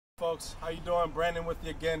Folks, how you doing? Brandon with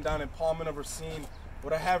you again down in PALMEN of RACINE.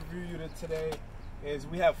 What I have for you today is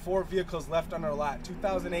we have 4 vehicles left on our lot,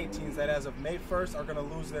 2018s that as of May 1st are going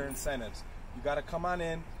to lose their incentives. You got to come on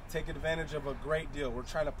in, take advantage of a great deal. We're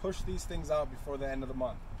trying to push these things out before the end of the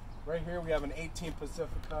month. Right here we have an 18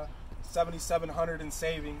 Pacifica, 7,700 in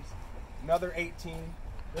savings, another 18.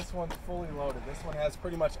 This one's fully loaded. This one has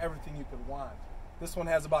pretty much everything you could want. This one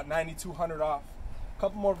has about 9,200 off. A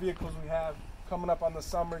couple more vehicles we have coming up on the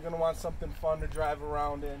summer. You're going to want something fun to drive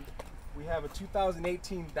around in. We have a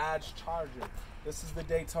 2018 Dodge Charger. This is the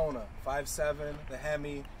Daytona, 5.7, the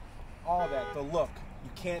Hemi, all that, the look. You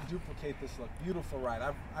can't duplicate this look. Beautiful ride.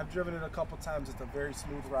 I've driven it a couple times. It's a very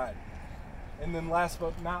smooth ride. And then last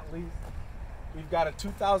but not least, we've got a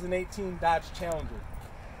 2018 Dodge Challenger.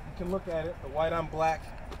 You can look at it, the white on black.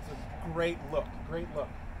 It's a great look, great look.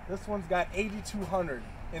 This one's got 8,200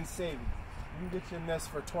 in savings. We can get you in this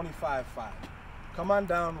for $25,500. Come on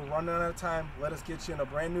down, we're running out of time. Let us get you in a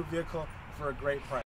brand new vehicle for a great price.